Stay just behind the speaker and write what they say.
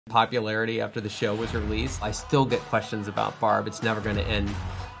popularity after the show was released. I still get questions about Barb. It's never going to end.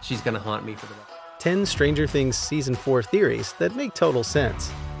 She's going to haunt me for the rest. 10 Stranger Things Season 4 theories that make total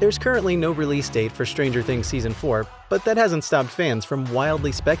sense. There's currently no release date for Stranger Things Season 4, but that hasn't stopped fans from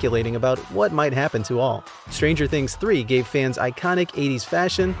wildly speculating about what might happen to all. Stranger Things 3 gave fans iconic 80s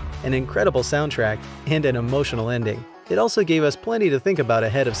fashion, an incredible soundtrack, and an emotional ending. It also gave us plenty to think about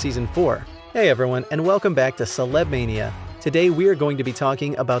ahead of Season 4. Hey everyone, and welcome back to Celeb Mania. Today we are going to be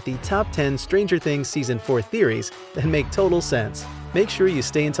talking about the top 10 Stranger Things Season 4 theories that make total sense. Make sure you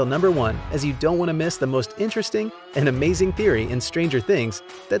stay until number 1, as you don't want to miss the most interesting and amazing theory in Stranger Things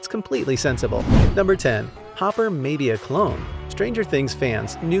that's completely sensible. Number 10. Hopper may be a clone. Stranger Things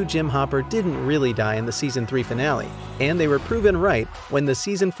fans knew Jim Hopper didn't really die in the Season 3 finale, and they were proven right when the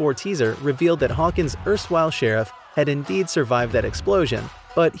Season 4 teaser revealed that Hawkins' erstwhile sheriff had indeed survived that explosion,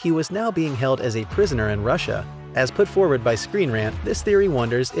 but he was now being held as a prisoner in Russia. As put forward by Screen Rant, this theory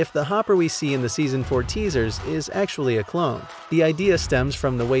wonders if the Hopper we see in the Season 4 teasers is actually a clone. The idea stems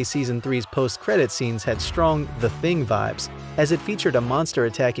from the way Season 3's post-credit scenes had strong The Thing vibes, as it featured a monster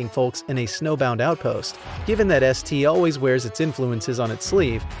attacking folks in a snowbound outpost. Given that ST always wears its influences on its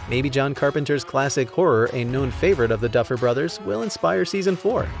sleeve, maybe John Carpenter's classic horror, a known favorite of the Duffer brothers, will inspire Season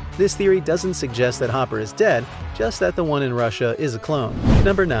 4. This theory doesn't suggest that Hopper is dead, just that the one in Russia is a clone.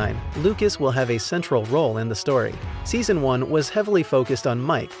 Number 9. Lucas will have a central role in the story. Season 1 was heavily focused on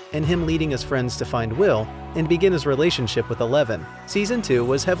Mike and him leading his friends to find Will and begin his relationship with Eleven. Season 2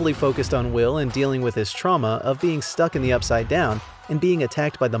 was heavily focused on Will and dealing with his trauma of being stuck in the Upside Down and being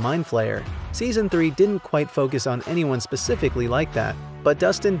attacked by the Mind Flayer. Season 3 didn't quite focus on anyone specifically like that, but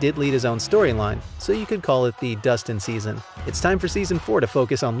Dustin did lead his own storyline, so you could call it the Dustin season. It's time for Season 4 to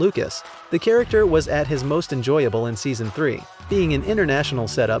focus on Lucas. The character was at his most enjoyable in Season 3. Being an international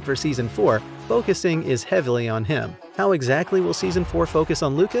setup for Season 4, focusing is heavily on him. How exactly will Season 4 focus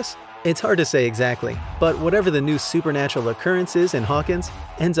on Lucas? It's hard to say exactly, but whatever the new supernatural occurrence is in Hawkins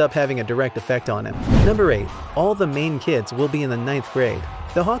ends up having a direct effect on him. Number 8. All the main kids will be in the 9th grade.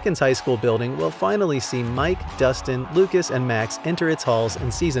 The Hawkins High School building will finally see Mike, Dustin, Lucas, and Max enter its halls in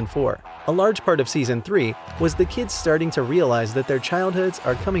Season 4. A large part of Season 3 was the kids starting to realize that their childhoods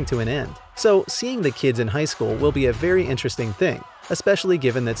are coming to an end. So, seeing the kids in high school will be a very interesting thing, especially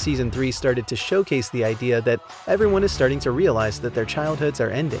given that Season 3 started to showcase the idea that everyone is starting to realize that their childhoods are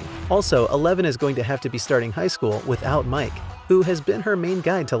ending. Also, Eleven is going to have to be starting high school without Mike, who has been her main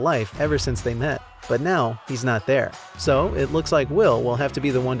guide to life ever since they met. But now, he's not there. So, it looks like Will have to be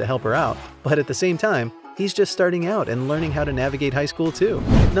the one to help her out, but at the same time, he's just starting out and learning how to navigate high school too.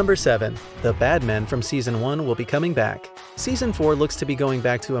 Number 7. The bad men from Season 1 will be coming back. Season 4 looks to be going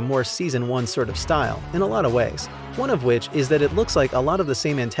back to a more Season 1 sort of style, in a lot of ways. One of which is that it looks like a lot of the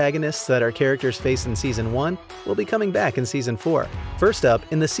same antagonists that our characters faced in Season 1 will be coming back in Season 4. First up,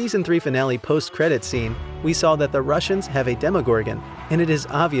 in the Season 3 finale post-credit scene, we saw that the Russians have a Demogorgon, and it is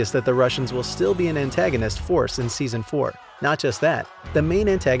obvious that the Russians will still be an antagonist force in Season 4. Not just that, the main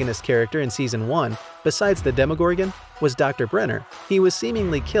antagonist character in Season 1, besides the Demogorgon, was Dr. Brenner. He was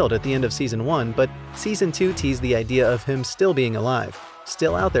seemingly killed at the end of Season 1, but Season 2 teased the idea of him still being alive.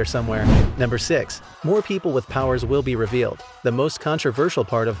 Still out there somewhere. Number 6. More people with powers will be revealed. The most controversial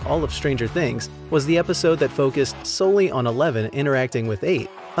part of all of Stranger Things was the episode that focused solely on 11 interacting with 8,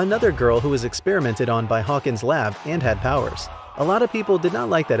 another girl who was experimented on by Hawkins' lab and had powers. A lot of people did not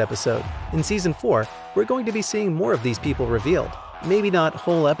like that episode. In Season 4, we're going to be seeing more of these people revealed. Maybe not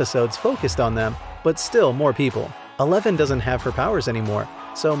whole episodes focused on them, but still more people. 11 doesn't have her powers anymore,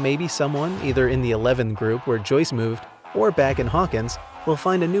 so maybe someone, either in the 11 group where Joyce moved, or back in Hawkins, will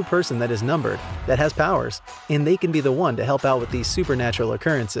find a new person that is numbered, that has powers, and they can be the one to help out with these supernatural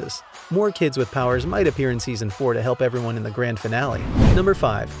occurrences. More kids with powers might appear in Season 4 to help everyone in the grand finale. Number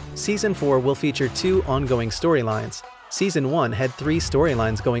 5. Season 4 will feature 2 ongoing storylines. Season 1 had 3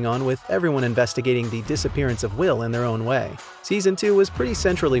 storylines going on with everyone investigating the disappearance of Will in their own way. Season 2 was pretty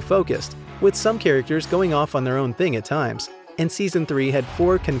centrally focused, with some characters going off on their own thing at times. And Season 3 had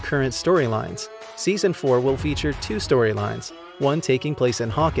 4 concurrent storylines. Season 4 will feature 2 storylines, one taking place in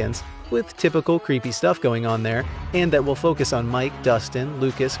Hawkins, with typical creepy stuff going on there, and that will focus on Mike, Dustin,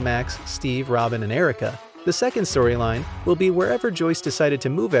 Lucas, Max, Steve, Robin, and Erica. The second storyline will be wherever Joyce decided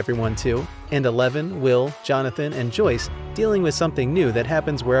to move everyone to, and Eleven, Will, Jonathan, and Joyce dealing with something new that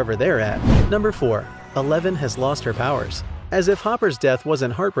happens wherever they're at. Number 4. 11 has lost her powers. As if Hopper's death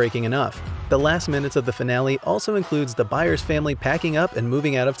wasn't heartbreaking enough, the last minutes of the finale also includes the Byers family packing up and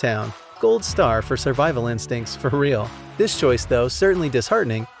moving out of town. Gold star for survival instincts, for real. This choice, though certainly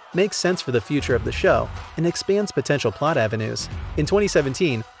disheartening, makes sense for the future of the show and expands potential plot avenues. In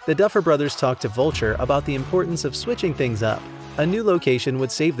 2017, the Duffer brothers talked to Vulture about the importance of switching things up. A new location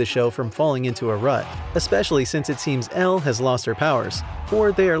would save the show from falling into a rut, especially since it seems Elle has lost her powers,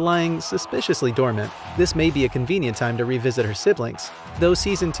 or they are lying suspiciously dormant. This may be a convenient time to revisit her siblings. Though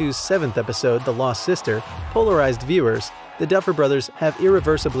Season 2's 7th episode, The Lost Sister, polarized viewers, the Duffer brothers have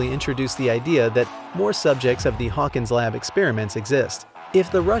irreversibly introduced the idea that more subjects of the Hawkins lab experiments exist.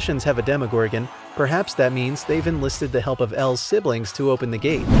 If the Russians have a Demogorgon, perhaps that means they've enlisted the help of Elle's siblings to open the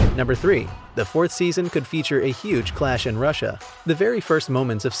gate. Number 3. The 4th season could feature a huge clash in Russia. The very first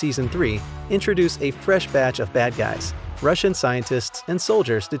moments of Season 3 introduce a fresh batch of bad guys. Russian scientists and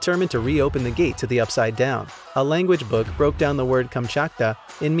soldiers determined to reopen the gate to the Upside Down. A language book broke down the word Kamchatka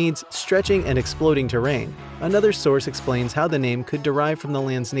and means stretching and exploding terrain. Another source explains how the name could derive from the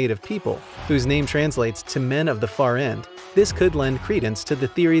land's native people, whose name translates to Men of the Far End. This could lend credence to the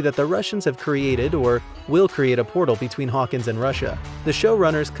theory that the Russians have created or will create a portal between Hawkins and Russia. The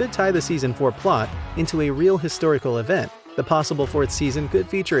showrunners could tie the Season 4 plot into a real historical event. The possible 4th season could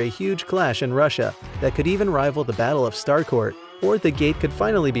feature a huge clash in Russia that could even rival the Battle of Starcourt, or the gate could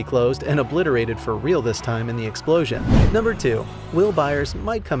finally be closed and obliterated for real this time in the explosion. Number 2. Will Byers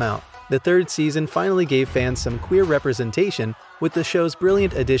might come out. The 3rd season finally gave fans some queer representation with the show's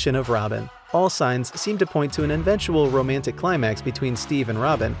brilliant addition of Robin. All signs seem to point to an eventual romantic climax between Steve and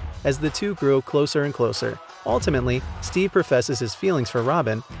Robin as the two grow closer and closer. Ultimately, Steve professes his feelings for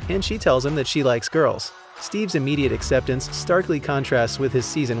Robin, and she tells him that she likes girls. Steve's immediate acceptance starkly contrasts with his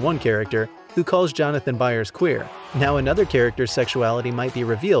Season 1 character, who calls Jonathan Byers queer. Now another character's sexuality might be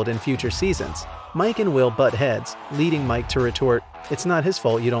revealed in future seasons. Mike and Will butt heads, leading Mike to retort, "It's not his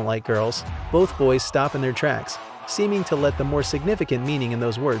fault you don't like girls." Both boys stop in their tracks, seeming to let the more significant meaning in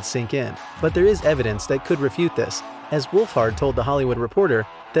those words sink in. But there is evidence that could refute this, as Wolfhard told The Hollywood Reporter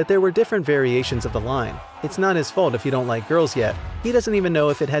that there were different variations of the line. "It's not his fault if you don't like girls yet." He doesn't even know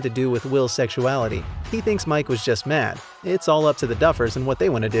if it had to do with Will's sexuality. He thinks Mike was just mad. It's all up to the Duffers and what they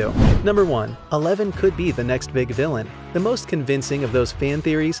want to do. Number 1. 11 could be the next big villain. The most convincing of those fan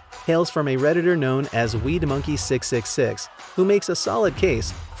theories hails from a Redditor known as WeedMonkey666, who makes a solid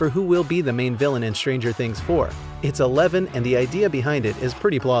case for who will be the main villain in Stranger Things 4. It's 11, and the idea behind it is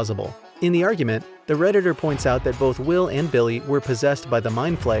pretty plausible. In the argument, the Redditor points out that both Will and Billy were possessed by the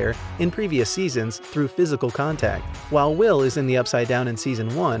Mind Flayer in previous seasons through physical contact, while Will is in the Upside Down in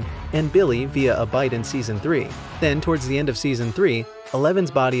Season 1 and Billy via a bite in Season 3. Then, towards the end of Season 3, 11's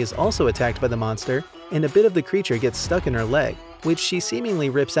body is also attacked by the monster, and a bit of the creature gets stuck in her leg, which she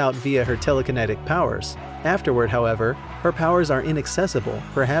seemingly rips out via her telekinetic powers. Afterward, however, her powers are inaccessible.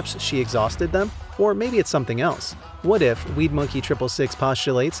 Perhaps she exhausted them? Or maybe it's something else. What if, WeedMonkey666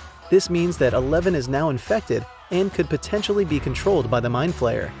 postulates, this means that 11 is now infected and could potentially be controlled by the Mind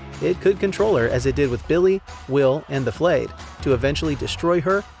Flayer. It could control her as it did with Billy, Will, and the Flayed, to eventually destroy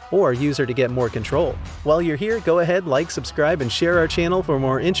her or use her to get more control. While you're here, go ahead, like, subscribe, and share our channel for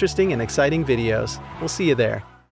more interesting and exciting videos. We'll see you there.